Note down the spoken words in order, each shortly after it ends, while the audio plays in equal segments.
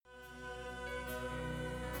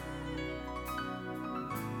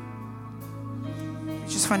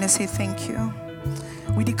want to say thank you.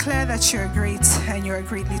 We declare that you're great and you're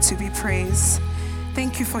greatly to be praised.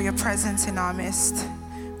 Thank you for your presence in our midst.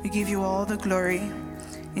 We give you all the glory.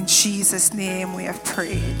 In Jesus' name we have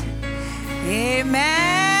prayed. Amen.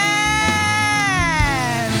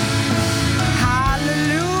 Hallelujah.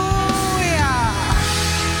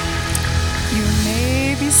 You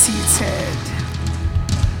may be seated.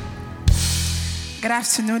 Good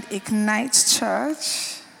afternoon, Ignite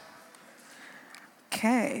Church.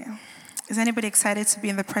 Okay. Is anybody excited to be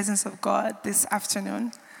in the presence of God this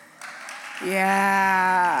afternoon?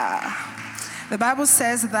 Yeah. The Bible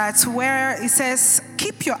says that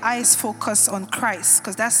keep your eyes focused on Christ,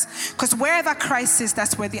 because wherever Christ is,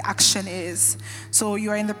 that's where the action is. So you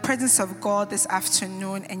are in the presence of God this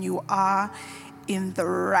afternoon, and you are in the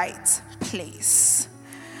right place.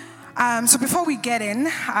 So before we get in,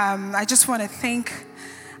 I just want to thank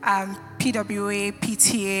PWA,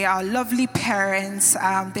 PTA, our lovely parents.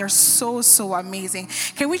 They're so amazing.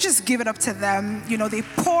 Can we just give it up to them? You know, they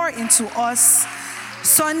pour into us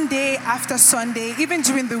Sunday after Sunday, even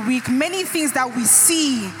during the week, many things that we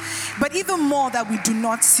see, but even more that we do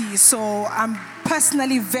not see. So I'm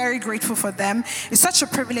personally very grateful for them. It's such a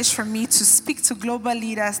privilege for me to speak to global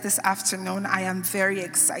leaders this afternoon. I am very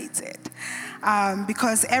excited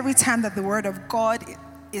because every time that the word of God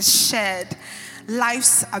is shared,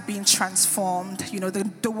 lives are being transformed. You know,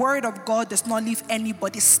 the word of God does not leave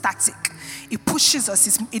anybody static. It pushes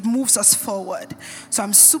us, it moves us forward. So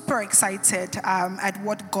I'm super excited at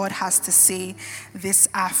what God has to say this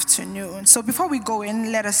afternoon. So before we go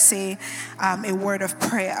in, let us say a word of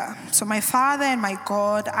prayer. So my Father and my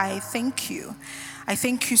God, I thank you. I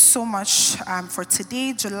thank you so much for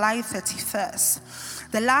today, July 31st.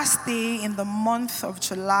 The last day in the month of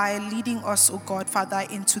July, leading us, oh God, Father,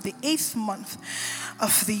 into the 8th month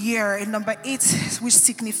of the year, in number 8, which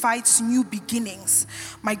signifies new beginnings.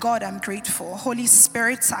 My God, I'm grateful. Holy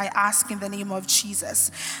Spirit, I ask in the name of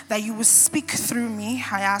Jesus that you will speak through me.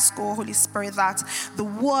 I ask, oh Holy Spirit, that the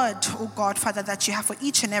word, oh God, Father, that you have for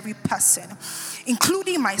each and every person,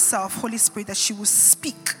 including myself, Holy Spirit, that you will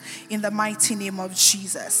speak in the mighty name of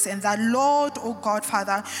Jesus. And that, Lord, oh God,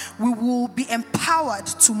 Father, we will be empowered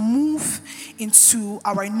to move into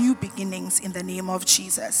our new beginnings in the name of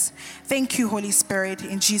Jesus. Thank you, Holy Spirit.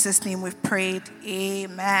 In Jesus' name we've prayed.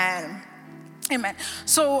 Amen. Amen.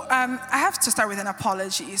 So I have to start with an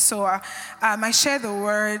apology. So I shared the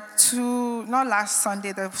word not last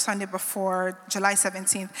Sunday, the Sunday before, July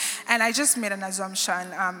 17th, and I just made an assumption.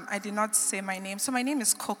 I did not say my name. So my name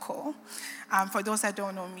is Coco. For those that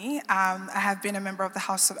don't know me, I have been a member of the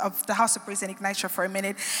House of Praise and Ignite for a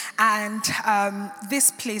minute, and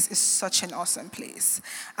this place is such an awesome place.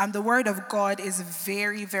 The Word of God is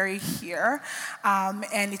very, very here,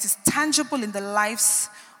 and it is tangible in the lives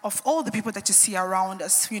of all the people that you see around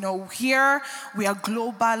us. You know, here we are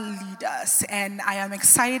global leaders, and I am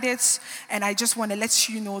excited, and I just want to let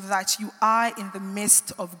you know that you are in the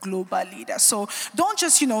midst of global leaders. So don't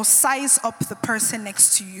just, size up the person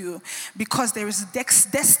next to you, because there is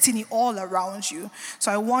destiny all around you.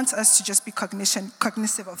 So I want us to just be cognizant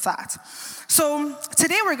of that. So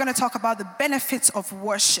today we're going to talk about the benefits of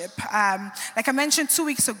worship. Like I mentioned 2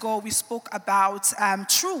 weeks ago, we spoke about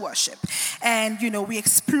true worship, and we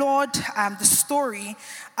explored the story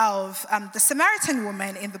of the Samaritan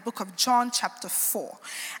woman in the book of John chapter 4.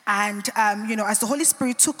 And, as the Holy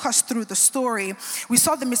Spirit took us through the story, we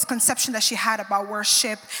saw the misconception that she had about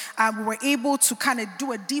worship. We were able to kind of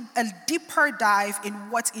do a deeper dive in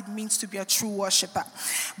what it means to be a true worshiper.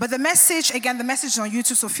 But the message is on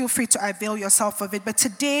YouTube, so feel free to avail yourself of it. But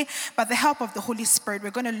today, by the help of the Holy Spirit,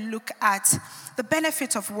 we're going to look at the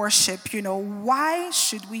benefit of worship. Why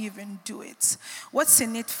should we even do it? What's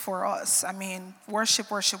in it for us? I mean, worship.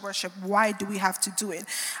 Why do we have to do it?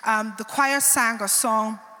 The choir sang a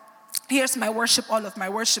song, "Here's my worship, all of my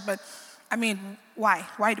worship," but I mean, why?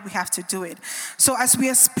 Why do we have to do it? So as we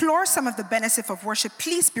explore some of the benefits of worship,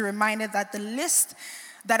 please be reminded that the list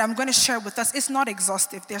that I'm going to share with us is not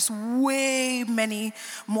exhaustive. There's way many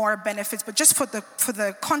more benefits, but just for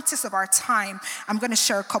the context of our time, I'm going to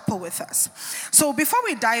share a couple with us. So before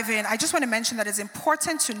we dive in, I just want to mention that it's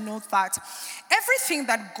important to note that everything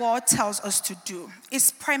that God tells us to do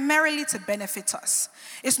is primarily to benefit us.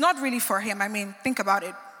 It's not really for Him. I mean, think about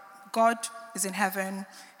it. God is in heaven.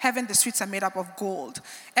 Heaven, the streets are made up of gold.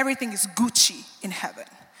 Everything is Gucci in heaven.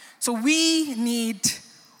 So we need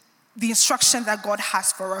the instruction that God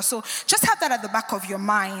has for us. So just have that at the back of your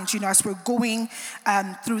mind, as we're going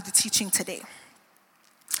through the teaching today.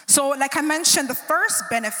 So like I mentioned, the first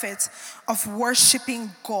benefit of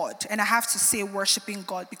worshiping God, and I have to say worshiping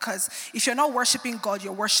God because if you're not worshiping God,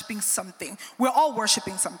 you're worshiping something. We're all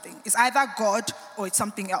worshiping something. It's either God or it's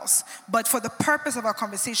something else. But for the purpose of our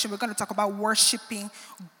conversation, we're going to talk about worshiping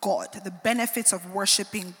God, the benefits of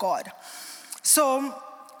worshiping God. So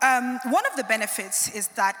one of the benefits is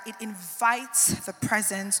that it invites the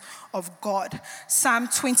presence of God. Psalm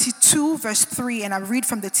 22 verse 3, and I read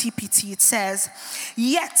from the TPT, it says,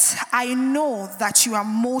 "Yet I know that you are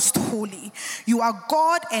most holy. You are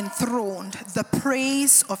God enthroned, the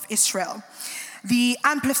praise of Israel." The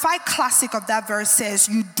Amplified Classic of that verse says,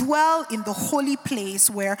 "You dwell in the holy place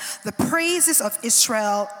where the praises of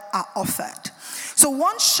Israel are offered." So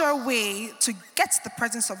one sure way to get the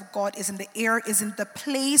presence of God is in the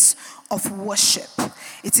place of worship.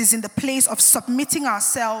 It is in the place of submitting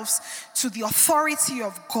ourselves to the authority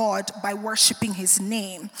of God by worshiping his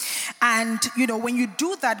name. And, when you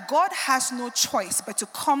do that, God has no choice but to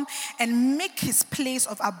come and make his place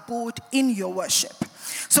of abode in your worship.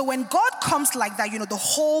 So when God comes like that, the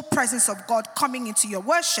whole presence of God coming into your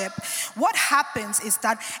worship, what happens is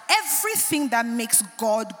that everything that makes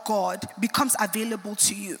God God becomes available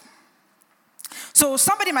to you. So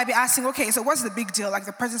somebody might be asking, okay, so what's the big deal? Like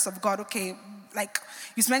the presence of God, okay, like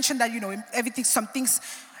you mentioned that,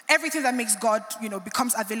 everything that makes God,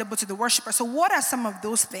 becomes available to the worshiper. So what are some of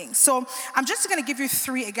those things? So I'm just going to give you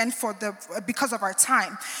 3 again because of our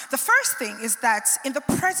time. The first thing is that in the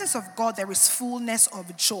presence of God, there is fullness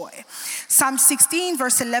of joy. Psalm 16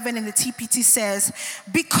 verse 11 in the TPT says,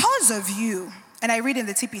 "Because of you," and I read in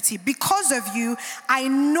the TPT, "because of you, I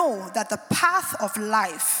know the path of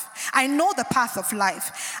life,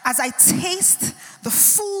 as I taste the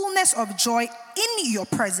fullness of joy in your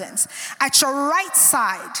presence. At your right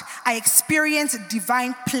side, I experience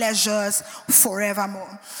divine pleasures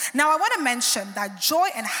forevermore." Now, I want to mention that joy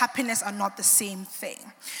and happiness are not the same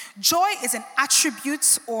thing. Joy is an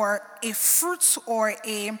attribute or a fruit or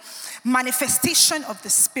a manifestation of the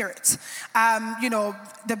Spirit.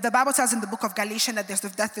 The Bible tells in the book of Galatians that there's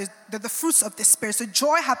the fruits of the Spirit. So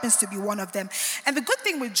joy happens to be one of them. And the good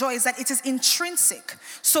thing with joy is that it is intrinsic.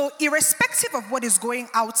 So irrespective of what is going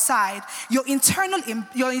outside, your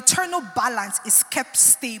internal balance is kept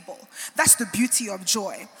stable. That's the beauty of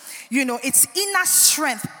joy. It's inner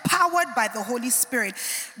strength powered by the Holy Spirit.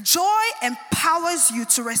 Joy empowers you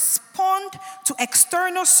to respond to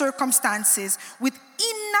external circumstances with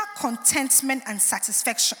inner contentment and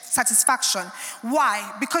satisfaction.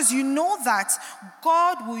 Why? Because you know that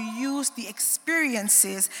God will use the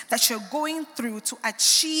experiences that you're going through to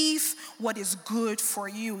achieve what is good for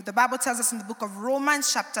you. The Bible tells us in the book of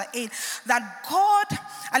Romans chapter 8 that God,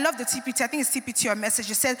 I love the TPT, I think it's TPT or message,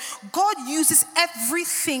 it says, God uses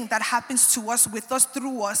everything that happens to us, with us,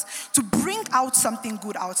 through us, to bring out something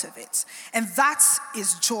good out of it. And that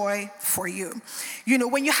is joy for you.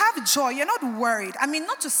 When you have joy, you're not worried.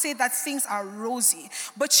 Not to say that things are rosy,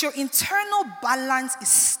 but your internal balance is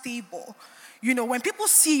stable. When people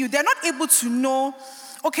see you, they're not able to know,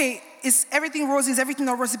 okay, is everything rosy, is everything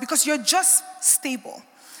not rosy, because you're just stable.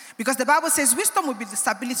 Because the Bible says wisdom will be the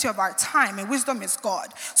stability of our time, and wisdom is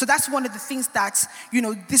God. So that's one of the things that,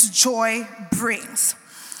 this joy brings.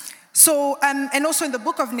 So, and also in the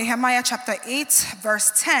book of Nehemiah chapter 8, verse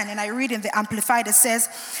 10, and I read in the Amplified, it says,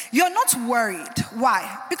 "You're not worried."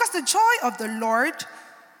 Why? Because the joy of the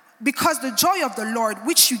Lord,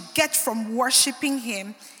 which you get from worshiping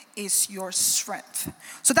him, is your strength.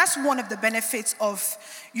 So that's one of the benefits of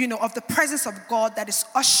the presence of God that is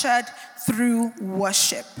ushered through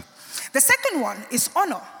worship. The second one is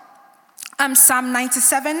honor. Psalm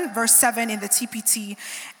 97, verse 7 in the TPT,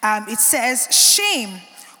 it says, "Shame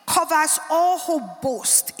covers all who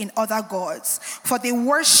boast in other gods, for they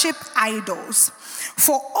worship idols.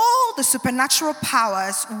 For all the supernatural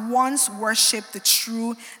powers once worshiped the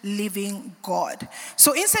true living God."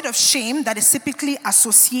 So instead of shame that is typically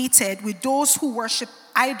associated with those who worship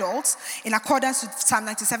idols, in accordance with Psalm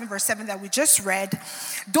 97 verse 7 that we just read,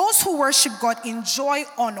 those who worship God enjoy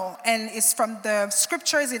honor. And it's from the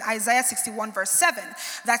scriptures in Isaiah 61 verse 7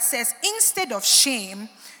 that says, "Instead of shame,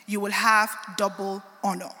 you will have double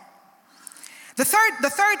honor." The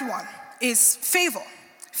third one is favor.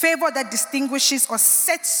 Favor that distinguishes or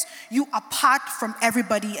sets you apart from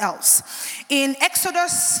everybody else. In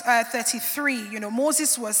Exodus 33,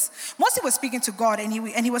 Moses was speaking to God, and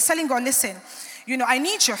he was telling God, "Listen, I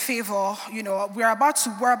need your favor. We're about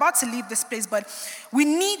to leave this place, but we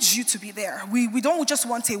need you to be there. We don't just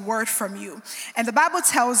want a word from you. And the Bible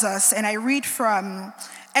tells us, and I read from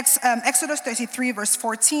Exodus 33, verse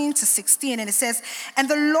 14 to 16, and it says, "And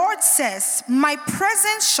the Lord says, my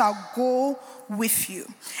presence shall go with you,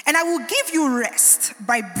 and I will give you rest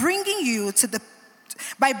by bringing you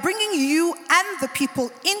and the people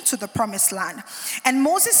into the promised land." And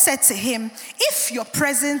Moses said to him, "If your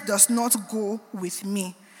presence does not go with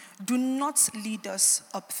me, do not lead us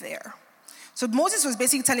up there." So Moses was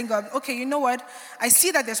basically telling God, okay, you know what? I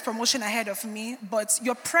see that there's promotion ahead of me, but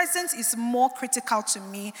your presence is more critical to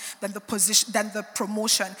me than the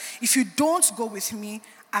promotion. If you don't go with me,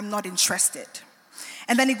 I'm not interested.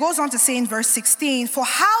 And then he goes on to say in verse 16, "For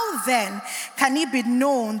how then can it be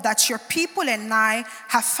known that your people and I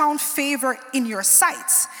have found favor in your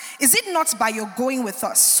sight? Is it not by your going with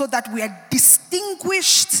us, so that we are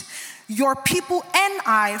distinguished, your people and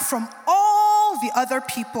I, from all the other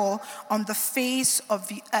people on the face of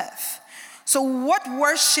the earth?" So what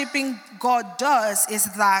worshiping God does is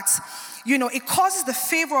that, it causes the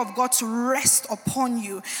favor of God to rest upon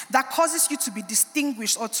you. That causes you to be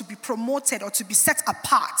distinguished or to be promoted or to be set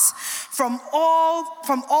apart from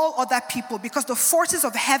all other people, because the forces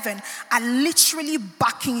of heaven are literally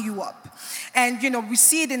backing you up. And, we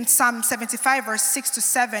see it in Psalm 75, verse 6 to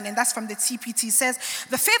 7, and that's from the TPT. It says,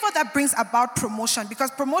 the favor that brings about promotion,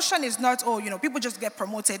 because promotion is not, people just get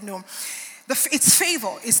promoted. No. It's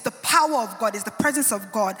favor, it's the power of God, it's the presence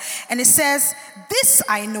of God. And it says, "This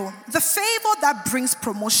I know, the favor that brings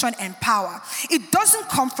promotion and power, it doesn't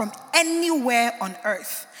come from anywhere on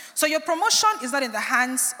earth." So your promotion is not in the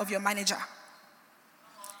hands of your manager.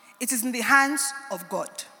 It is in the hands of God.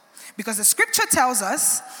 Because the scripture tells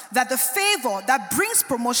us that the favor that brings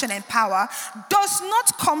promotion and power does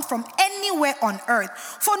not come from anywhere on earth.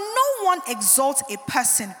 For no one exalts a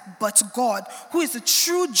person but God, who is the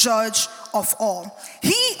true judge of all.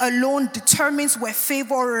 He alone determines where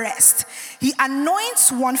favor rests. He anoints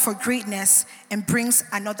one for greatness and brings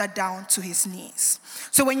another down to his knees.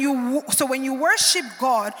 So when you worship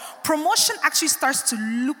God, promotion actually starts to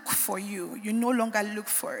look for you. You no longer look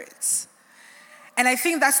for it. And I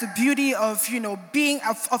think that's the beauty of,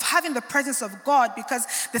 of having the presence of God, because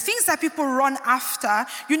the things that people run after,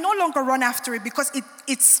 you no longer run after it, because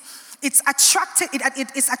it's attracted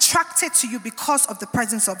to you because of the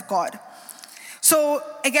presence of God. So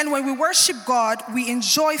again, when we worship God, we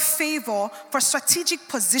enjoy favor for strategic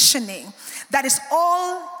positioning that is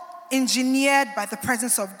all engineered by the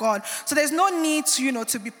presence of God. So there's no need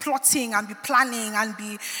to be plotting and be planning and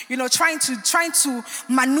be, trying to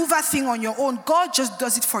maneuver things on your own. God just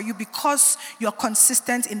does it for you because you're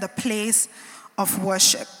consistent in the place of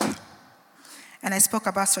worship. And I spoke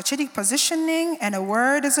about strategic positioning, and a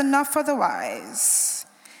word is enough for the wise.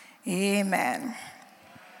 Amen.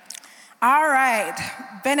 All right.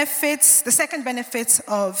 Benefits. The second benefit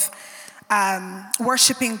of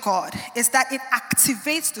worshiping God is that it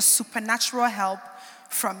activates the supernatural help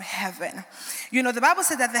from heaven. The Bible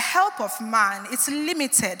said that the help of man is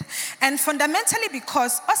limited, and fundamentally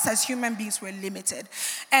because us as human beings were limited.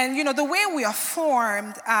 And the way we are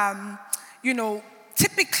formed,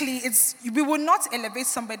 typically we will not elevate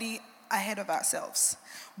somebody ahead of ourselves.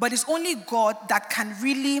 But it's only God that can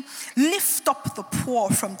really lift up the poor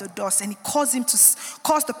from the dust, and he cause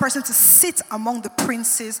the person to sit among the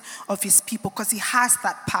princes of his people, because he has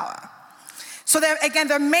that power. So there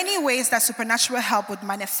are many ways that supernatural help would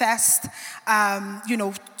manifest.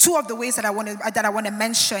 Two of the ways that I want to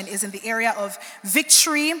mention is in the area of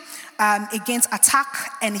victory against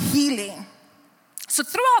attack and healing. So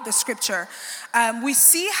throughout the scripture, we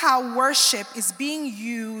see how worship is being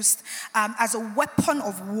used as a weapon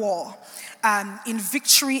of war in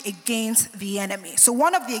victory against the enemy. So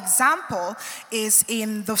one of the examples is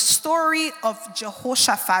in the story of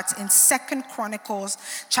Jehoshaphat in 2 Chronicles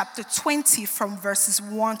chapter 20 from verses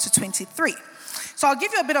 1 to 23. So I'll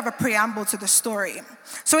give you a bit of a preamble to the story.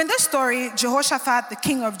 So in this story, Jehoshaphat, the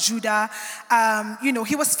king of Judah,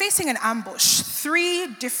 he was facing an ambush.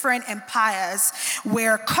 3 different empires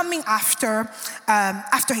were coming after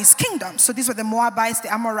his kingdom. So these were the Moabites,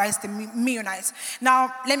 the Amorites, the Meunites.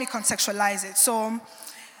 Now, let me contextualize it. So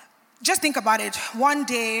just think about it. One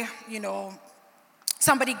day,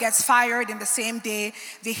 somebody gets fired in the same day.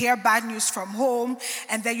 They hear bad news from home,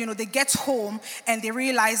 and then, they get home and they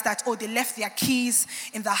realize that, they left their keys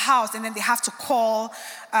in the house, and then they have to call,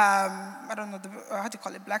 I don't know, how do you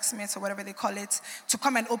call it, blacksmiths or whatever they call it, to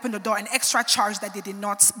come and open the door, an extra charge that they did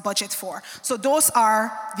not budget for. So those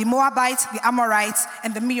are the Moabites, the Amorites,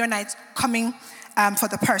 and the Meunites coming for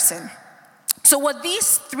the person. So what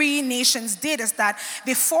these three nations did is that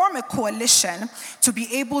they formed a coalition to be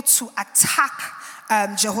able to attack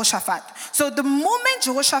Jehoshaphat. So the moment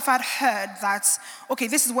Jehoshaphat heard that, okay,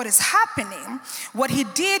 this is what is happening, what he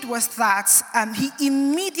did was that he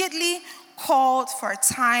immediately called for a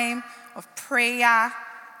time of prayer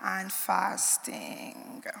and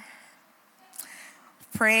fasting.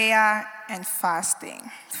 Prayer and fasting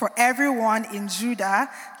for everyone in Judah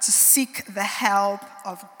to seek the help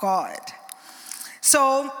of God.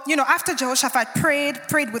 So, after Jehoshaphat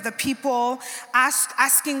prayed with the people,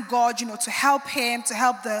 asking God, to help him, to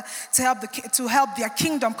help their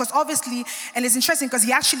kingdom, because obviously, and it's interesting because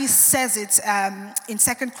he actually says it in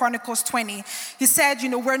 2 Chronicles 20. He said,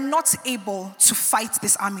 we're not able to fight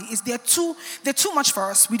this army. They're too much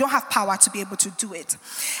for us. We don't have power to be able to do it.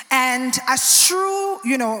 And as true,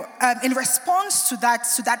 in response to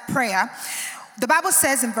that prayer, the Bible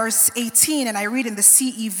says in verse 18, and I read in the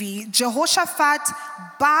CEV, Jehoshaphat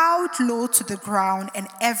bowed low to the ground and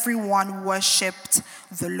everyone worshipped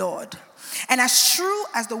the Lord. And as true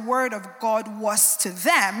as the word of God was to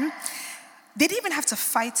them, they didn't even have to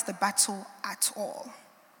fight the battle at all.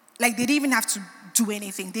 Like, they didn't even have to do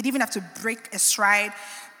anything. They didn't even have to break a stride.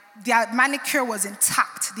 Their manicure was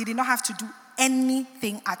intact. They did not have to do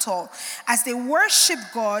anything at all. As they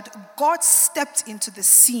worshiped God, God stepped into the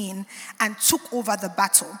scene and took over the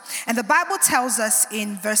battle. And the Bible tells us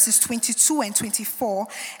in verses 22 and 24,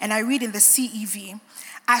 and I read in the CEV,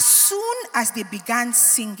 as soon as they began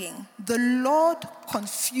singing, the Lord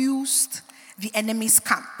confused the enemy's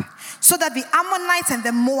camp, so that the Ammonites and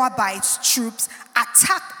the Moabites troops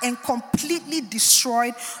attacked and completely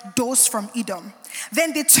destroyed those from Edom.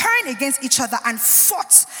 Then they turned against each other and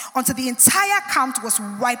fought until the entire camp was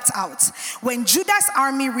wiped out. When Judah's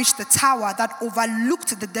army reached the tower that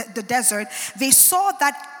overlooked the desert, they saw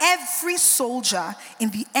that every soldier in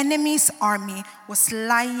the enemy's army was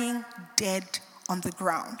lying dead on the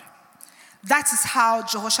ground. That is how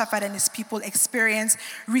Jehoshaphat and his people experienced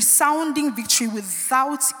resounding victory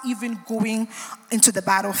without even going into the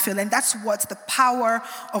battlefield. And that's what the power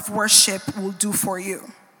of worship will do for you.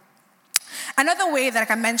 Another way that I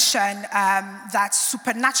can mention that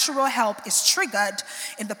supernatural help is triggered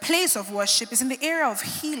in the place of worship is in the area of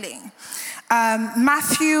healing.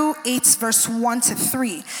 Matthew 8, verse 1 to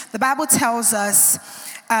 3. The Bible tells us,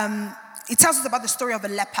 it tells us about the story of a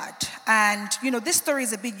leopard. And, this story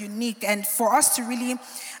is a bit unique. And for us to really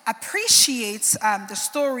appreciate the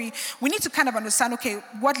story, we need to kind of understand, okay,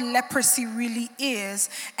 what leprosy really is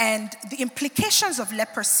and the implications of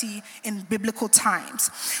leprosy in biblical times.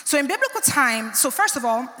 So in biblical times, first of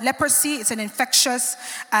all, leprosy is an infectious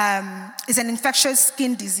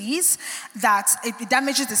skin disease that it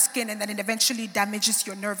damages the skin and then it eventually damages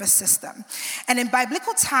your nervous system. And in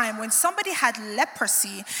biblical time, when somebody had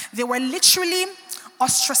leprosy, they were literally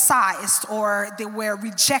ostracized, or they were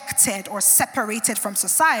rejected or separated from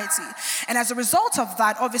society. And as a result of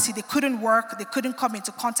that, obviously they couldn't work, they couldn't come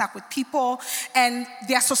into contact with people, and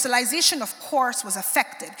their socialization, of course, was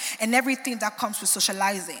affected, and everything that comes with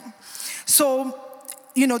socializing. So,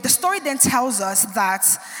 the story then tells us that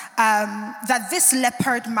that this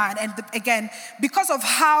leopard man, and again, because of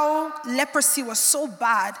how leprosy was so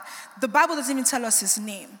bad, the Bible doesn't even tell us his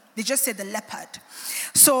name. They just say the leopard.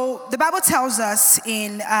 So the Bible tells us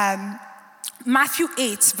in Matthew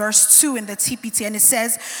 8, verse 2 in the TPT, and it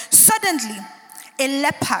says, suddenly a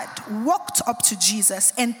leopard walked up to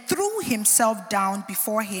Jesus and threw himself down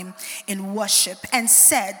before him in worship and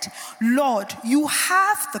said, Lord, you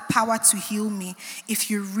have the power to heal me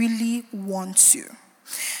if you really want to.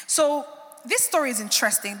 So this story is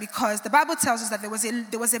interesting because the Bible tells us that there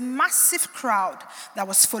was a massive crowd that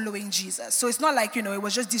was following Jesus. So it's not like, it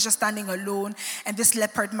was just Jesus standing alone and this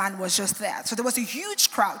leopard man was just there. So there was a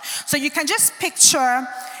huge crowd. So you can just picture,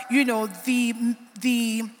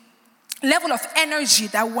 the level of energy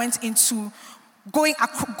that went into going,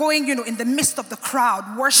 in the midst of the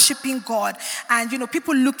crowd, worshiping God, and,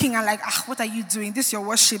 people looking and like, what are you doing? This is your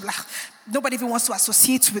worship. Like, nobody even wants to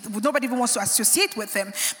associate with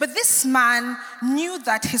him. But this man knew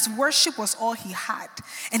that his worship was all he had.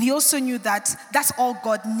 And he also knew that that's all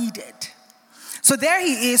God needed. So there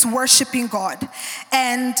he is worshiping God.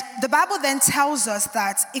 And the Bible then tells us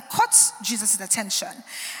that it caught Jesus' attention.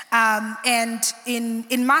 And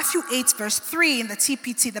in Matthew 8, verse 3 in the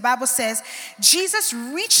TPT, the Bible says, Jesus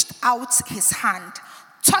reached out his hand,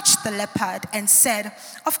 touched the leopard, and said,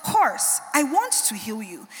 of course, I want to heal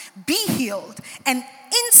you. Be healed. And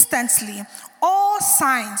instantly, all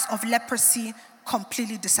signs of leprosy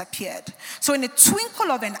completely disappeared. So in a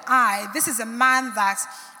twinkle of an eye, this is a man that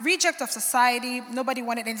reject of society, nobody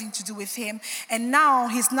wanted anything to do with him, and now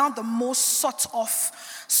he's now the most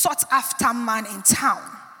sought after man in town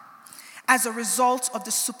as a result of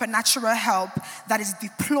the supernatural help that is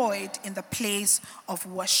deployed in the place of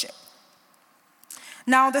worship.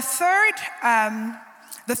 Now, the third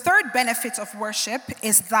benefit of worship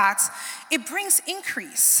is that it brings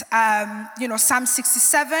increase. Psalm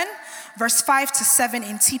 67, verse 5 to 7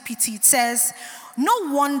 in TPT, it says, "No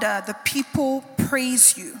wonder the people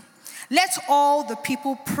praise you. Let all the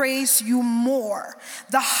people praise you more.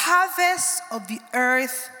 The harvest of the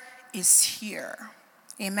earth is here."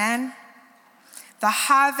 Amen. The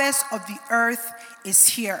harvest of the earth is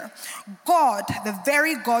here. God, the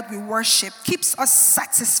very God we worship, keeps us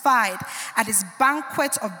satisfied at his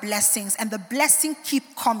banquet of blessings, and the blessing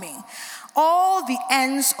keep coming. All the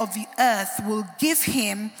ends of the earth will give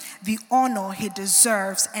him the honor he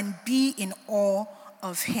deserves and be in awe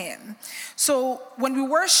of him. So when we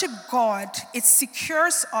worship God, it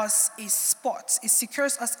secures us a spot. It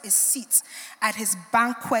secures us a seat at his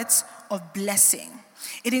banquet of blessing.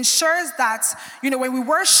 It ensures that, when we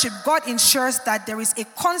worship, God ensures that there is a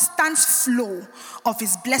constant flow of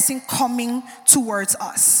his blessing coming towards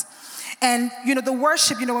us. And, the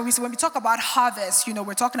worship, when we talk about harvest,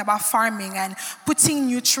 we're talking about farming and putting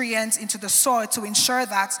nutrients into the soil to ensure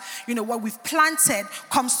that, what we've planted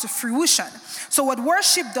comes to fruition. So what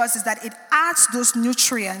worship does is that it adds those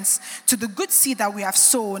nutrients to the good seed that we have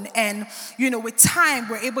sown. And, with time,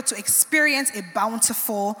 we're able to experience a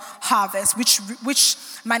bountiful harvest, which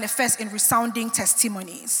manifests in resounding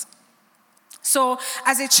testimonies. So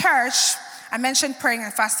as a church, I mentioned praying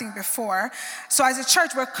and fasting before. So as a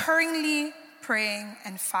church, we're currently praying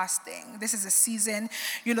and fasting. This is a season.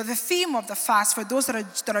 The theme of the fast, for those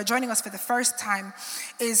that are joining us for the first time,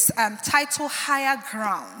 is titled Higher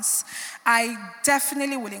Grounds. I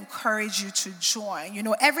definitely would encourage you to join.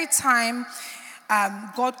 Every time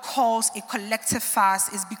God calls a collective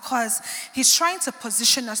fast is because he's trying to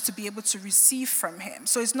position us to be able to receive from him.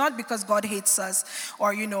 So it's not because God hates us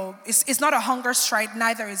or, it's not a hunger strike,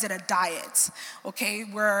 neither is it a diet, okay?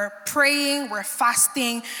 We're praying, we're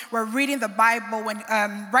fasting, we're reading the Bible.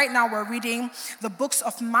 Right now we're reading the books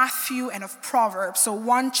of Matthew and of Proverbs. So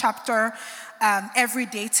one chapter every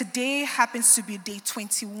day. Today happens to be day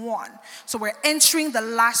 21. So we're entering the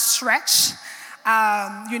last stretch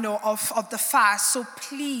of the fast. So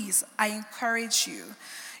please, I encourage you,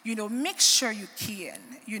 make sure you key in.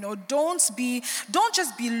 Don't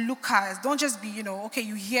just be lookers. Don't just be, okay,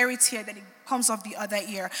 you hear it here, then it comes off the other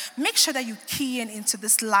ear. Make sure that you key in into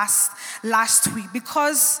this last week,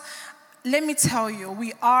 because let me tell you,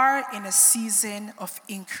 we are in a season of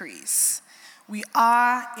increase. We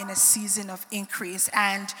are in a season of increase.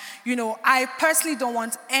 And, I personally don't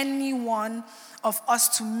want anyone of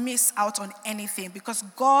us to miss out on anything, because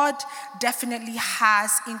God definitely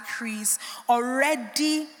has increase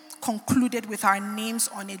already concluded with our names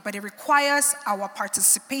on it, but it requires our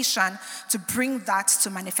participation to bring that to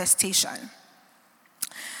manifestation.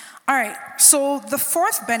 All right, so the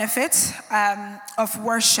fourth benefit of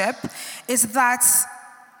worship is that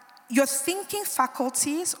your thinking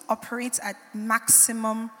faculties operate at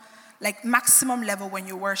maximum level when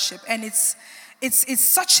you worship, and it's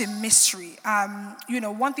such a mystery.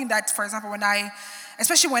 One thing that, for example,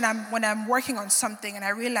 especially when I'm working on something and I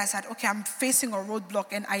realize that, okay, I'm facing a roadblock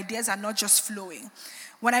and ideas are not just flowing.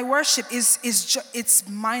 When I worship, it's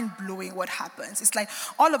mind-blowing what happens. It's like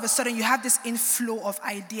all of a sudden you have this inflow of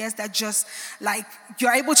ideas that just,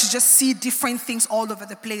 you're able to just see different things all over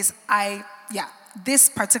the place. This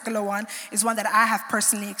particular one is one that I have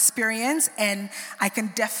personally experienced, and I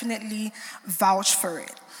can definitely vouch for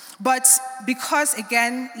it. But because,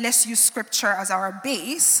 again, let's use scripture as our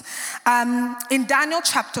base, in Daniel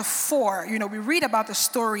chapter 4, we read about the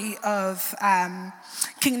story of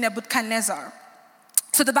King Nebuchadnezzar.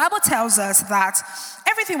 So the Bible tells us that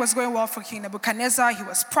everything was going well for King Nebuchadnezzar. He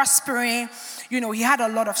was prospering. He had a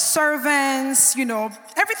lot of servants.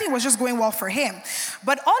 Everything was just going well for him.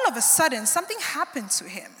 But all of a sudden, something happened to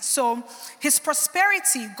him. So his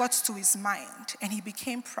prosperity got to his mind, and he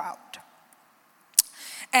became proud.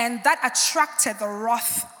 And that attracted the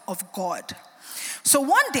wrath of God. So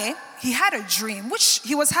one day, he had a dream, which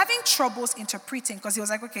he was having troubles interpreting, because he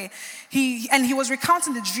was like, okay, he was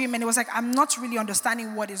recounting the dream, and he was like, I'm not really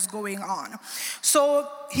understanding what is going on. So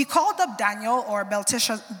he called up Daniel, or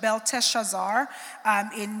Belteshazzar,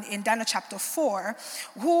 in Daniel chapter 4,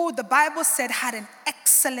 who the Bible said had an excellent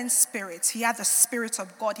excellent spirit. He had the Spirit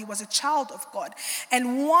of God. He was a child of God.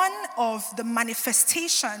 And one of the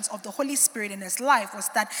manifestations of the Holy Spirit in his life was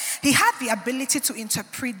that he had the ability to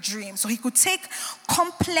interpret dreams. So he could take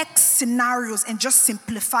complex scenarios and just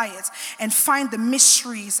simplify it and find the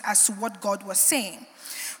mysteries as to what God was saying.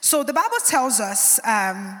 So the Bible tells us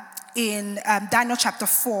in Daniel chapter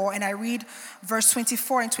 4, and I read verse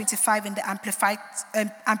 24 and 25 in the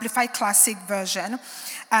Amplified Classic version.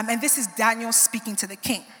 And this is Daniel speaking to the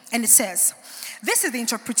king. And it says, "This is the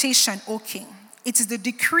interpretation, O king. It is the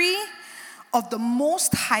decree of the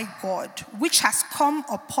Most High God, which has come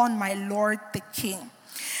upon my Lord the king.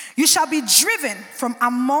 You shall be driven from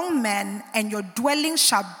among men, and your dwelling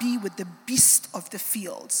shall be with the beasts of the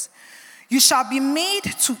fields. You shall be made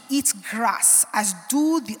to eat grass as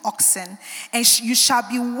do the oxen, and you shall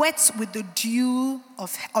be wet with the dew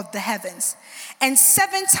of the heavens. And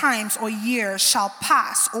 7 times a year shall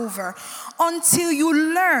pass over until you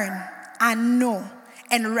learn and know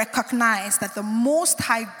and recognize that the Most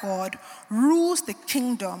High God rules the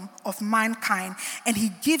kingdom of mankind, and he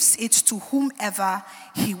gives it to whomever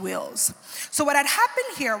he wills." So what had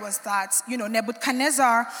happened here was that,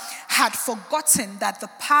 Nebuchadnezzar had forgotten that the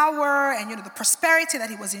power and, the prosperity that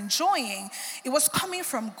he was enjoying, it was coming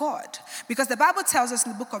from God. Because the Bible tells us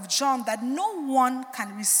in the book of John that no one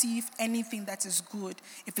can receive anything that is good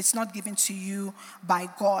if it's not given to you by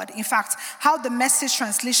God. In fact, how the Message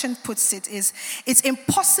translation puts it is, it's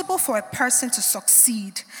impossible for a person to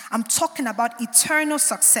succeed. I'm talking about eternal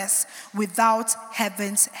success without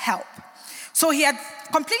heaven's help. So he had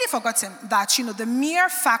completely forgotten that, the mere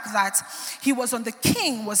fact that he was on the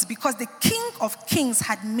king was because the King of Kings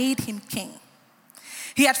had made him king.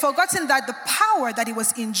 He had forgotten that the power that he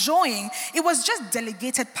was enjoying, it was just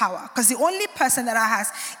delegated power. Because the only person that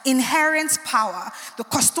has inherent power, the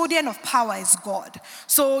custodian of power, is God.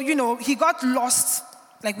 So, he got lost,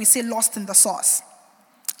 like we say, lost in the sauce.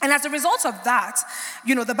 And as a result of that,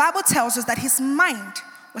 the Bible tells us that his mind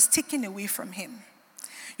was taken away from him.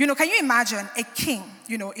 Can you imagine a king,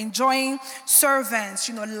 enjoying servants,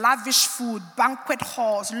 lavish food, banquet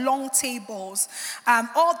halls, long tables,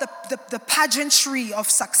 all the pageantry of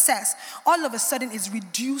success, all of a sudden is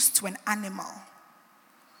reduced to an animal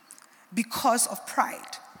because of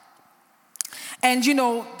pride. And,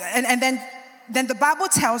 and then the Bible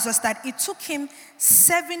tells us that it took him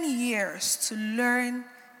 7 years to learn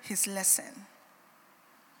his lesson.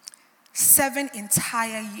 7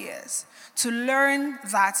 entire years to learn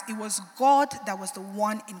that it was God that was the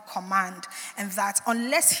one in command, and that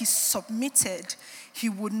unless he submitted, he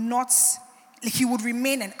would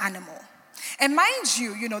remain an animal. And mind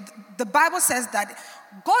you, the Bible says that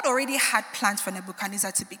God already had plans for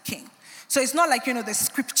Nebuchadnezzar to be king. So it's not like, the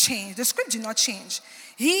script changed. The script did not change.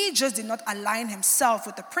 He just did not align himself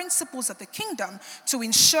with the principles of the kingdom to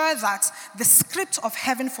ensure that the script of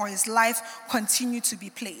heaven for his life continued to be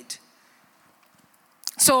played.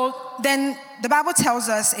 So then the Bible tells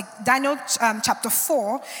us, Daniel chapter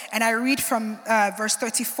 4, and I read from verse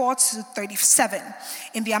 34 to 37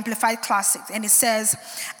 in the Amplified Classic. And it says,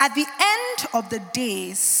 "At the end of the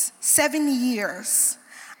days, 7 years,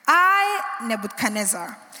 I,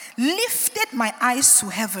 Nebuchadnezzar, lifted my eyes to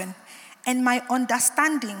heaven, and my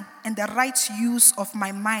understanding and the right use of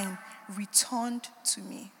my mind returned to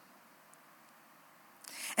me."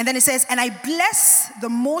 And then it says, "And I blessed the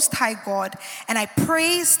Most High God, and I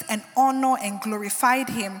praised and honored and glorified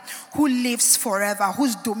him who lives forever,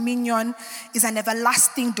 whose dominion is an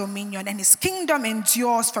everlasting dominion, and his kingdom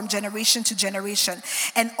endures from generation to generation.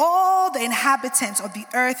 And all the inhabitants of the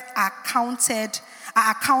earth are accounted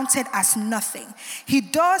as nothing. He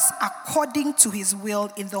does according to his will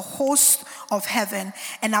in the host of heaven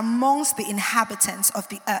and amongst the inhabitants of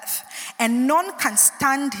the earth. And none can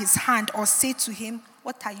stand his hand or say to him,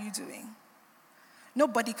 'What are you doing?'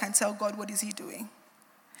 Nobody can tell God, what is he doing?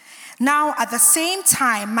 Now, at the same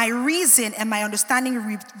time, my reason and my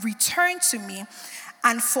understanding returned to me,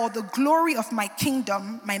 and for the glory of my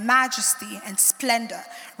kingdom, my majesty and splendor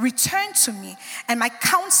returned to me, and my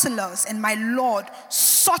counselors and my Lord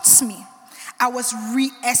sought me. I was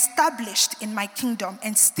reestablished in my kingdom,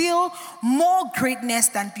 and still more greatness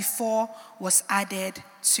than before was added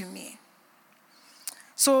to me."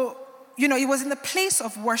 So, it was in the place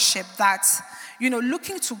of worship that,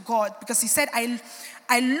 looking to God, because he said,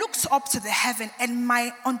 I looked up to the heaven and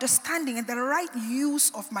my understanding and the right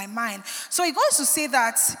use of my mind. So he goes to say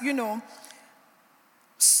that,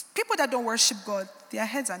 people that don't worship God, their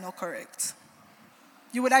heads are not correct.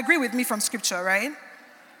 You would agree with me from scripture, right?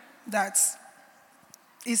 That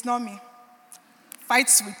it's not me.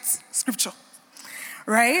 Fights with scripture,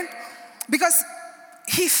 right? Because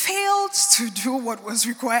he failed to do what was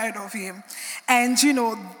required of him. And,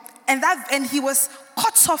 and he was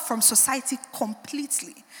cut off from society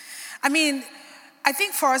completely. I mean, I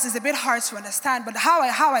think for us it's a bit hard to understand, but how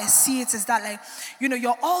I see it is that, like,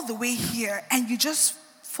 you're all the way here and you just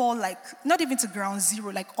fall, like, not even to ground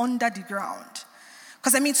zero, like under the ground.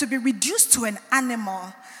 Because, I mean, to be reduced to an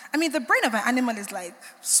animal, I mean, the brain of an animal is, like,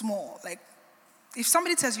 small. Like, if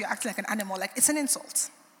somebody tells you you're acting like an animal, like, it's an insult,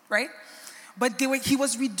 right? But he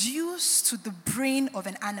was reduced to the brain of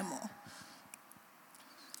an animal.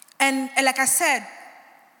 And like I said,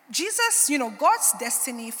 Jesus, God's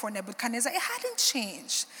destiny for Nebuchadnezzar, it hadn't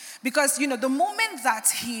changed. Because, the moment that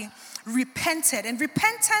he repented, and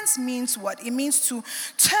repentance means what? It means to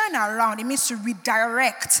turn around. It means to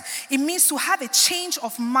redirect. It means to have a change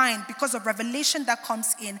of mind because of revelation that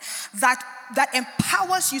comes in that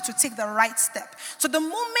empowers you to take the right step. So the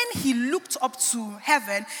moment he looked up to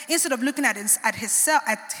heaven, instead of looking at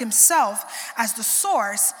himself as the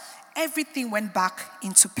source, everything went back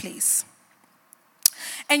into place.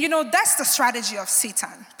 And that's the strategy of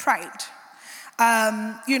Satan, pride.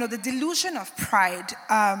 The delusion of pride,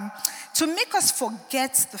 to make us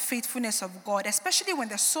forget the faithfulness of God, especially when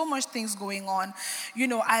there's so much things going on.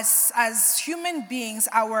 As human beings,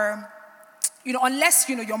 unless,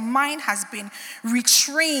 your mind has been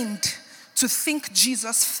retrained to think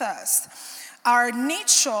Jesus first, our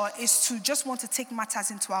nature is to just want to take matters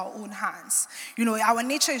into our own hands. Our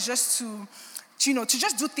nature is just to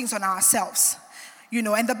just do things on ourselves.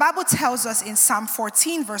 And the Bible tells us in Psalm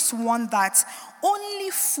 14, verse 1, that only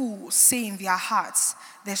fools say in their hearts,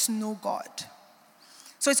 there's no God.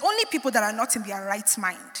 So it's only people that are not in their right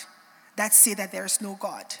mind that say that there is no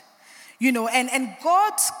God. And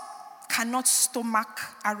God cannot stomach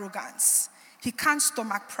arrogance. He can't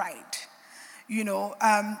stomach pride. In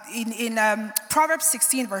Proverbs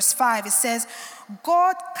 16, verse 5, it says,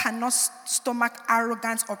 God cannot stomach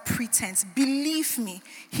arrogance or pretense. Believe me,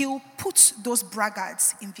 he'll put those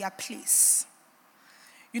braggarts in their place.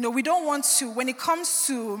 We don't want to, when it comes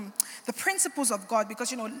to the principles of God,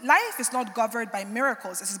 because, life is not governed by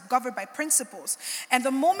miracles, it's governed by principles. And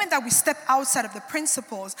the moment that we step outside of the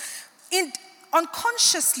principles,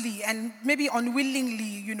 unconsciously and maybe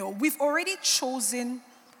unwillingly, we've already chosen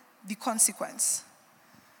the consequence.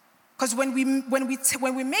 Because when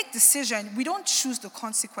we make decision, we don't choose the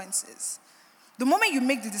consequences. The moment you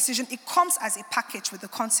make the decision, it comes as a package with the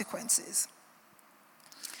consequences.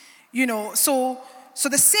 So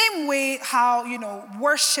the same way how,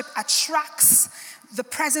 worship attracts the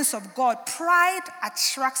presence of God, pride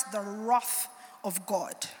attracts the wrath of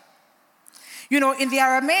God. In the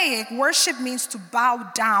Aramaic, worship means to bow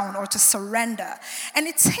down or to surrender. And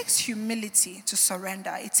it takes humility to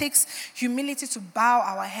surrender. It takes humility to bow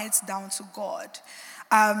our heads down to God.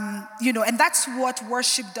 And that's what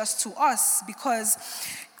worship does to us, because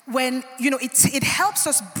when, it helps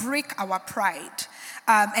us break our pride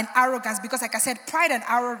and arrogance, because like I said, pride and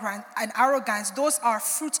arrogance, those are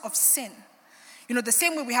fruits of sin. The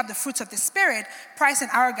same way we have the fruits of the Spirit, pride and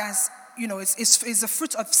arrogance, is a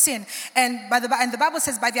fruit of sin. And the Bible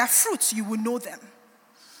says, by their fruits you will know them.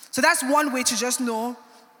 So that's one way to just know,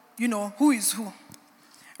 who is who,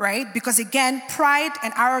 right? Because again, pride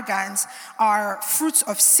and arrogance are fruits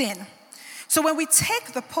of sin. So when we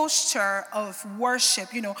take the posture of worship,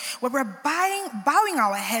 when we're bowing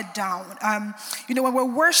our head down, when we're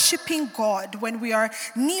worshiping God, when we are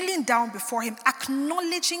kneeling down before him,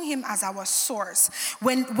 acknowledging him as our source,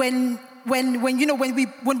 when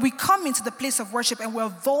we come into the place of worship and we're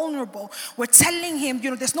vulnerable, we're telling him,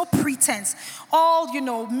 there's no pretense, all,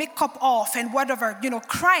 makeup off and whatever,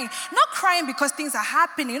 crying. Not crying because things are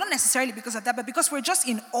happening, not necessarily because of that, but because we're just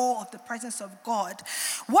in awe of the presence of God.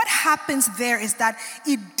 What happens there is that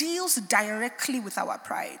it deals directly with our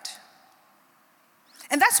pride.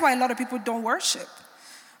 And that's why a lot of people don't worship.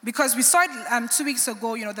 Because we saw it 2 weeks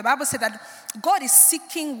ago, the Bible said that God is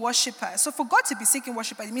seeking worshipers. So for God to be seeking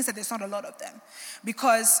worshipers, it means that there's not a lot of them.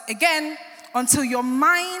 Because again, until your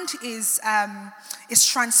mind is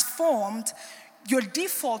transformed, your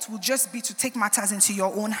default will just be to take matters into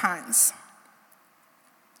your own hands.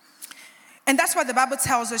 And that's why the Bible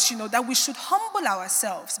tells us, that we should humble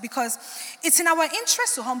ourselves, because it's in our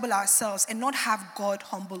interest to humble ourselves and not have God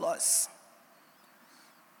humble us.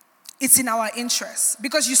 It's in our interest.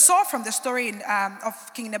 Because you saw from the story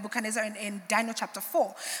of King Nebuchadnezzar in Daniel chapter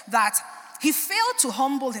 4 that he failed to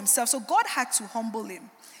humble himself, so God had to humble him.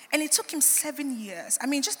 And it took him 7 years. I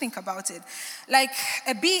mean, just think about it. Like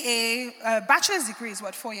a bachelor's degree is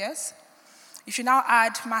what, 4 years? If you now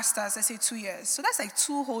add master's, let's say 2 years. So that's like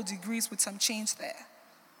 2 whole degrees with some change there.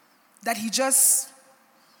 That he just,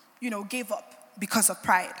 gave up because of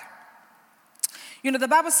pride. The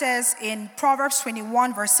Bible says in Proverbs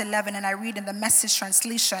 21, verse 11, and I read in the Message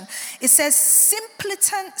translation, it says,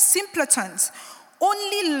 simpletons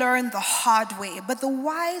only learn the hard way, but the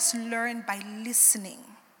wise learn by listening.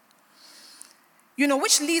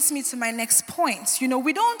 Which leads me to my next point.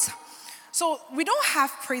 We don't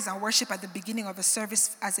have praise and worship at the beginning of a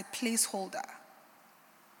service as a placeholder.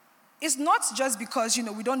 It's not just because,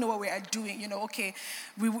 we don't know what we are doing. Okay,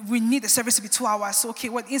 we need the service to be 2 hours. So, okay,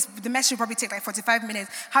 the message will probably take like 45 minutes.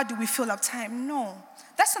 How do we fill up time? No.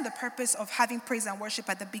 That's not the purpose of having praise and worship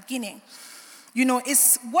at the beginning.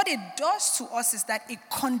 It's what it does to us is that it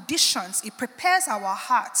prepares our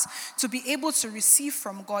hearts to be able to receive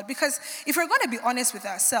from God. Because if we're going to be honest with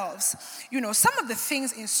ourselves, some of the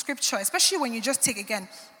things in Scripture, especially when you just take, again,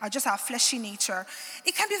 just our fleshy nature,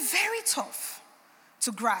 it can be very tough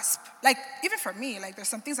to grasp. Like, even for me, like, there's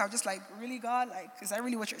some things I'm just like, really, God? Like, is that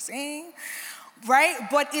really what you're saying? Right?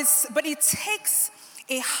 But it takes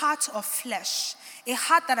a heart of flesh, a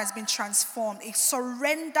heart that has been transformed, a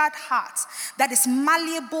surrendered heart that is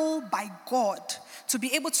malleable by God to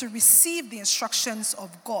be able to receive the instructions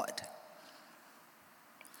of God.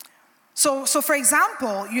 So for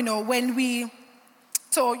example, when we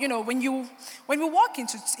walk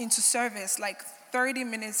into service, like 30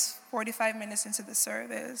 minutes, 45 minutes into the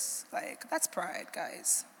service, like, that's pride,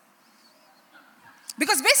 guys.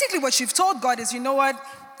 Because basically what you've told God is, what?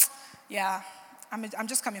 Yeah, I'm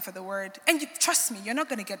just coming for the word. And trust me, you're not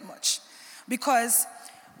going to get much. Because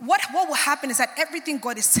what will happen is that everything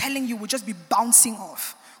God is telling you will just be bouncing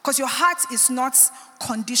off. Because your heart is not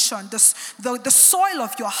conditioned. The soil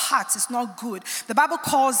of your heart is not good. The Bible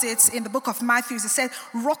calls it, in the book of Matthew, it says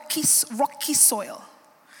rocky soil.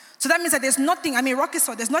 So that means that there's nothing, rocky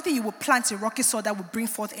soil, there's nothing you will plant in rocky soil that will bring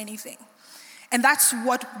forth anything. And that's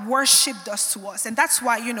what worship does to us. And that's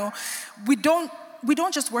why, we don't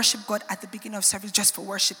just worship God at the beginning of service just for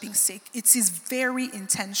worshiping's sake. It is very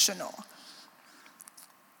intentional.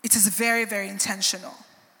 It is very, very intentional.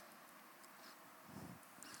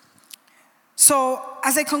 So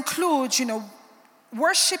as I conclude,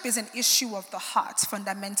 worship is an issue of the heart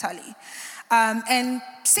fundamentally. And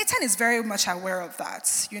Satan is very much aware of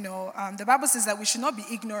that. The Bible says that we should not be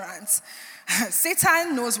ignorant.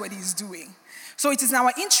 Satan knows what he's doing. So it is in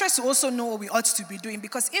our interest to also know what we ought to be doing,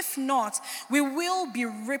 because if not, we will be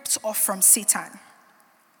ripped off from Satan.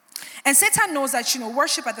 And Satan knows that,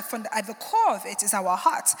 worship at the core of it is our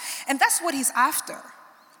heart. And that's what he's after.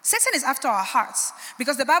 Satan is after our hearts,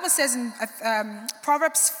 because the Bible says in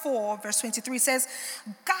Proverbs 4, verse 23, it says,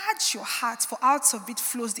 guard your heart, for out of it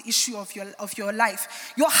flows the issue of your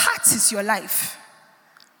life. Your heart is your life.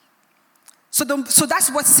 So that's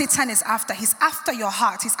what Satan is after. He's after your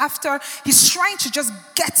heart. He's trying to just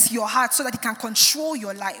get your heart so that he can control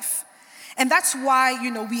your life. And that's why,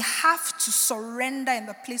 we have to surrender in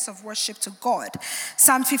the place of worship to God.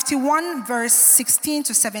 Psalm 51, verse 16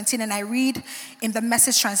 to 17, and I read in the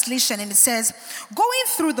Message translation, and it says, going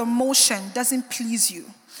through the motion doesn't please you.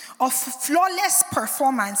 A flawless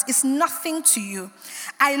performance is nothing to you.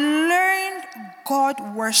 I learned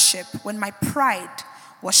God worship when my pride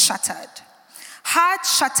was shattered.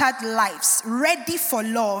 Heart-shattered lives, ready for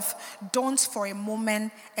love, don't for a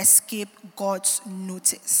moment escape God's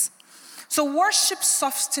notice. So worship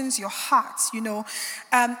softens your heart.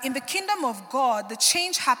 In the kingdom of God, the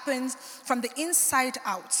change happens from the inside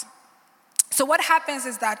out. So what happens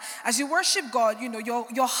is that as you worship God,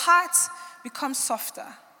 your heart becomes softer.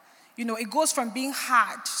 It goes from being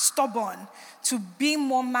hard, stubborn, to being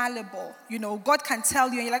more malleable. God can tell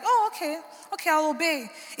you, and you're like, oh, okay, I'll obey.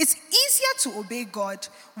 It's easier to obey God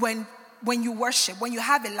when you worship, when you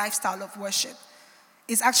have a lifestyle of worship.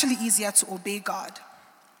 It's actually easier to obey God.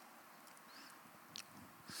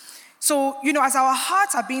 So, as our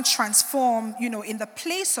hearts are being transformed, in the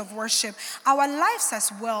place of worship, our lives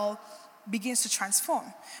as well begins to transform.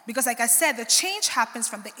 Because like I said, the change happens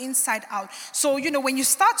from the inside out. So, when you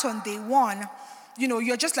start on day one,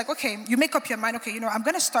 you're just like, okay, you make up your mind, okay, I'm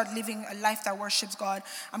going to start living a life that worships God.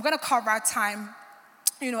 I'm going to carve out time,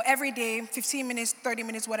 every day, 15 minutes, 30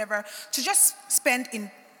 minutes, whatever, to just spend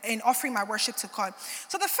in offering my worship to God.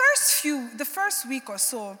 So the first week or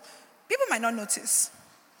so, people might not notice.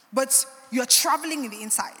 But you're traveling in the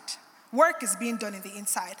inside. Work is being done in the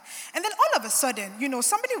inside. And then all of a sudden,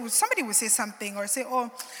 somebody will say something or say,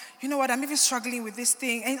 oh, you know what, I'm even struggling with this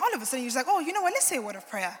thing. And all of a sudden, you're just like, oh, you know what, let's say a word of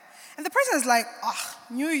prayer. And the person is like,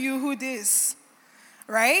 knew you who this,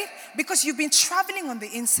 right? Because you've been traveling on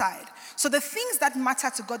the inside. So the things that matter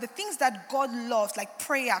to God, the things that God loves, like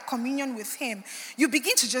prayer, communion with Him, you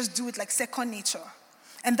begin to just do it like second nature.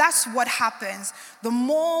 And that's what happens the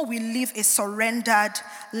more we live a surrendered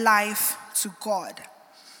life to God.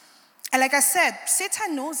 And like I said,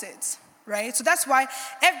 Satan knows it, right? So that's why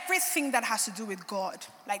everything that has to do with God,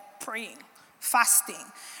 like praying, fasting,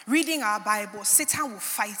 reading our Bible, Satan will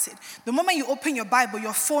fight it. The moment you open your Bible,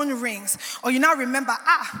 your phone rings, or you now remember,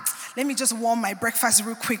 let me just warm my breakfast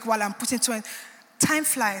real quick while I'm putting to it. Time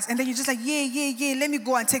flies, and then you're just like, yeah, let me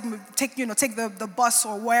go and take the bus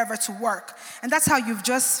or wherever to work. And that's how you've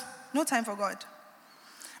just no time for God.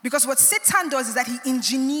 Because what Satan does is that he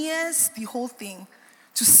engineers the whole thing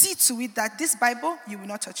to see to it that this Bible, you will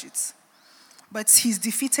not touch it. But he's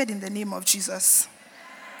defeated in the name of Jesus.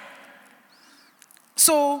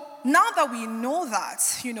 So now that we know that,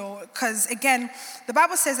 because again, the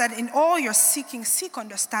Bible says that in all your seeking, seek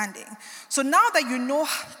understanding. So now that you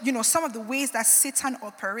know, some of the ways that Satan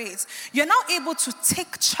operates, you're now able to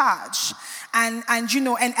take charge and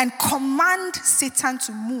command Satan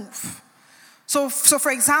to move. So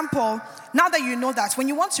for example, now that you know that, when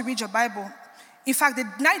you want to read your Bible, in fact, the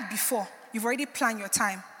night before, you've already planned your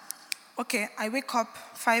time. Okay, I wake up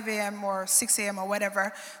 5 a.m. or 6 a.m. or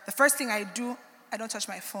whatever. The first thing I do, I don't touch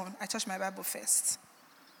my phone. I touch my Bible first.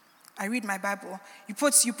 I read my Bible. You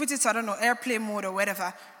put it, I don't know, airplane mode or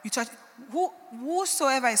whatever. You touch.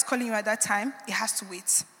 Whosoever is calling you at that time, it has to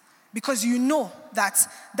wait. Because you know that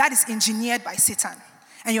is engineered by Satan.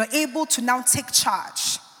 And you're able to now take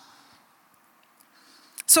charge.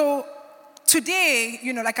 So today,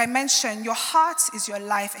 like I mentioned, your heart is your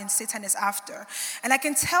life and Satan is after. And I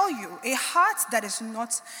can tell you, a heart that is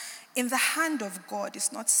not in the hand of God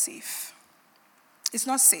is not safe. It's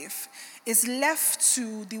not safe. It's left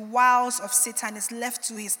to the wiles of Satan. It's left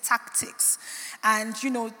to his tactics. And,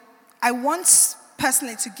 I want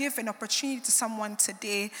personally to give an opportunity to someone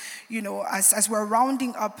today, as we're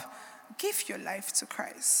rounding up, give your life to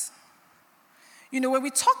Christ. When we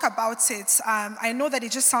talk about it, I know that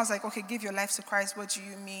it just sounds like, okay, give your life to Christ. What do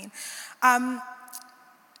you mean?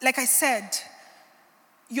 Like I said,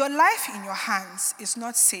 your life in your hands is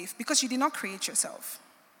not safe because you did not create yourself.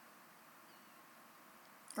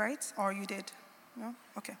 Right? Or you did? No?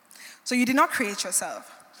 Okay. So you did not create yourself.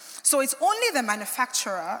 So it's only the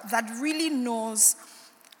manufacturer that really knows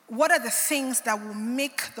what are the things that will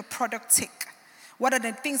make the product tick. What are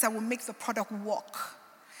the things that will make the product work?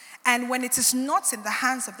 And when it is not in the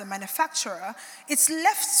hands of the manufacturer, it's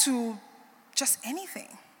left to just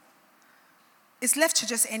anything. It's left to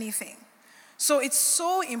just anything. So it's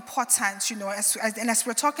so important, as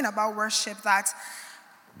we're talking about worship, that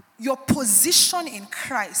your position in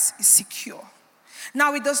Christ is secure.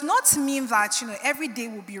 Now, it does not mean that, every day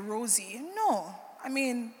will be rosy. No. I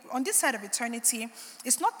mean, on this side of eternity,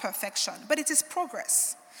 it's not perfection, but it is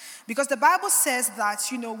progress. Because the Bible says that,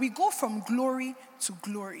 we go from glory to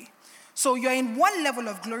glory. So you're in one level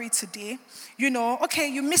of glory today. Okay,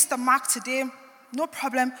 you missed the mark today. No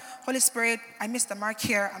problem. Holy Spirit, I missed the mark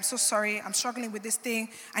here. I'm so sorry. I'm struggling with this thing.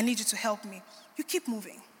 I need you to help me. You keep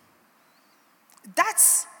moving. That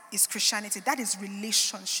is Christianity. That is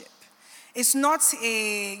relationship. It's not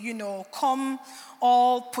a, come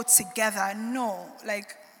all put together. No,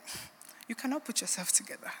 you cannot put yourself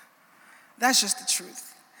together. That's just the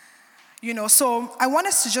truth. So I want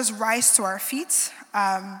us to just rise to our feet,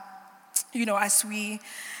 as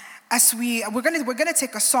we're gonna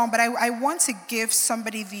take a song, but I want to give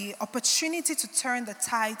somebody the opportunity to turn the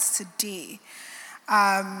tides today.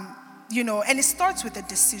 And it starts with a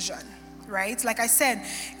decision, right? Like I said,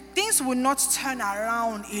 things will not turn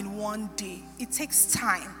around in one day. It takes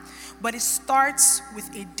time. But it starts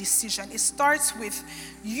with a decision. It starts with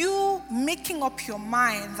you making up your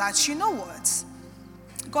mind that, you know what?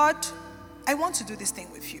 God, I want to do this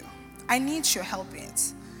thing with you. I need your help in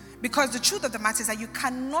it. Because the truth of the matter is that you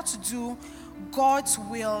cannot do God's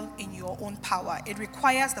will in your own power. It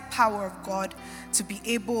requires the power of God to be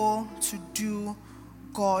able to do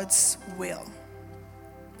God's will.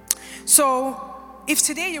 So, if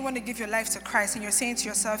today you want to give your life to Christ and you're saying to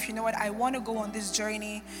yourself, you know what, I want to go on this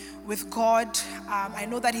journey with God. I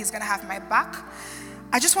know that He's going to have my back.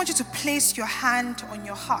 I just want you to place your hand on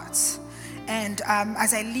your heart. And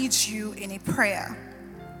as I lead you in a prayer.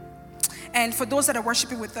 And for those that are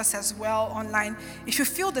worshiping with us as well online, if you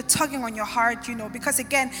feel the tugging on your heart, because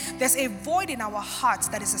again, there's a void in our hearts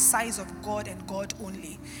that is the size of God and God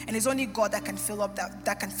only. And it's only God that can fill up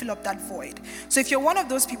that void. So if you're one of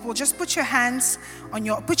those people, just put your hand on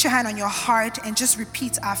your heart and just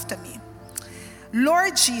repeat after me.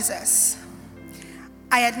 Lord Jesus,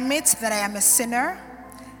 I admit that I am a sinner.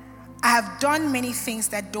 I have done many things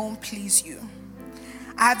that don't please you.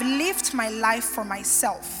 I have lived my life for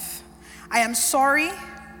myself. I am sorry.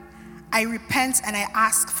 I repent and I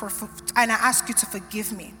ask you to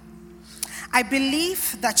forgive me. I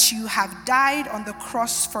believe that you have died on the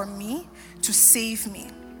cross for me to save me.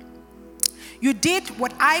 You did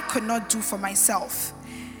what I could not do for myself.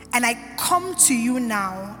 And I come to you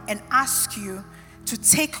now and ask you to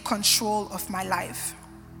take control of my life.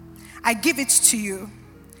 I give it to you.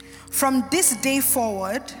 From this day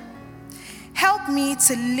forward, help me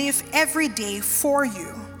to live every day for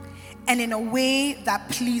you and in a way that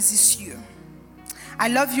pleases you. I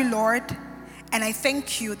love you, Lord, and I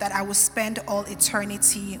thank you that I will spend all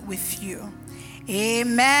eternity with you.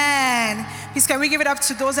 Amen. Please, can we give it up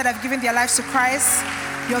to those that have given their lives to Christ?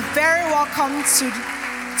 You're very welcome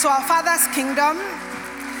to our Father's kingdom.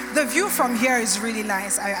 The view from here is really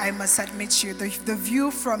nice. I must admit you. The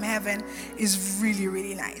view from heaven is really,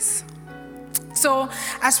 really nice. So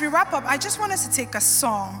as we wrap up, I just want us to take a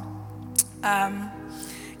song.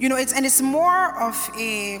 It's more of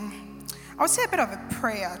I would say a bit of a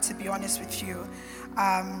prayer, to be honest with you.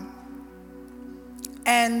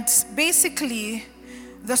 And basically,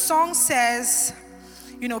 the song says,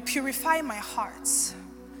 purify my heart.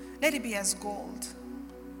 Let it be as gold.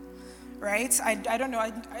 Right? I don't know.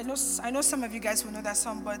 I know some of you guys will know that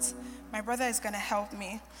song, but my brother is going to help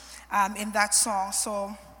me in that song.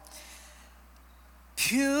 So,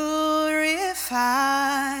 purify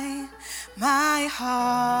my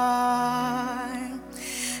heart.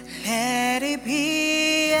 Let it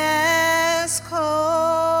be as gold,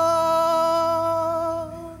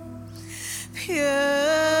 pure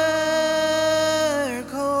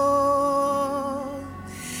gold.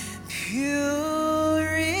 Purify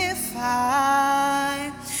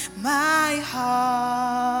my heart.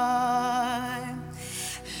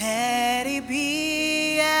 Let it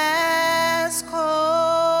be as gold,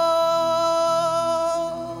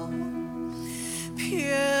 pure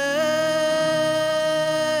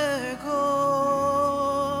gold.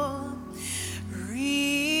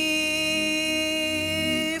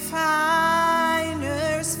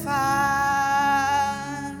 Refiner's fire,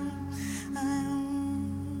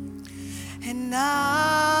 and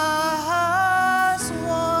ours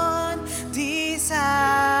one desire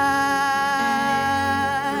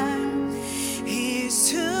is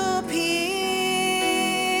to be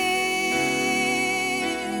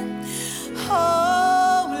holy,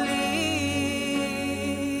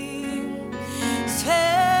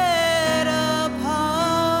 set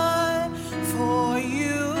apart for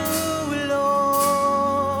you,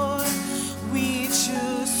 Lord. We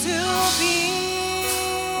choose to be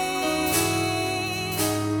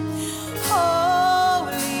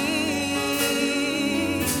holy,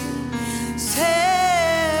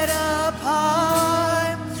 set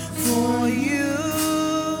apart for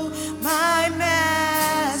you, my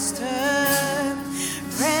Master,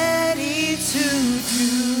 ready to do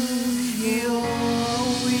your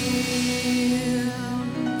will.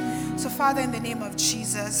 So, Father, in the name of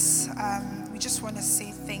Jesus, we just want to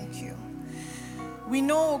say thank you. We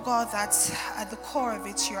know, God, that at the core of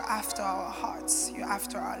it, you're after our hearts, you're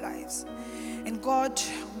after our lives. And God,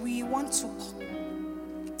 we want to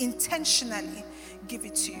intentionally give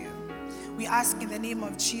it to you. We ask in the name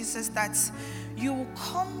of Jesus that you will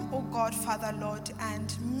come, oh God, Father, Lord,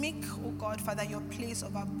 and make, oh God, Father, your place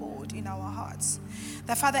of abode in our hearts.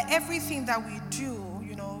 That, Father, everything that we do,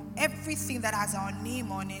 everything that has our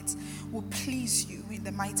name on it will please you in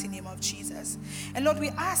the mighty name of Jesus. And Lord, we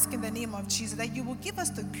ask in the name of Jesus that you will give us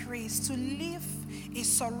the grace to live a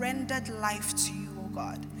surrendered life to you, oh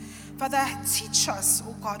God. Father, teach us,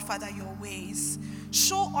 oh God, Father, your ways.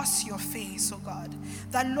 Show us your face, oh God,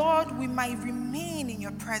 that, Lord, we might remain in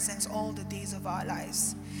your presence all the days of our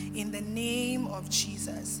lives. In the name of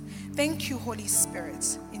Jesus. Thank you, Holy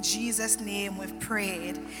Spirit. In Jesus' name we've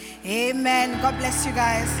prayed. Amen. God bless you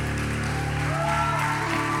guys.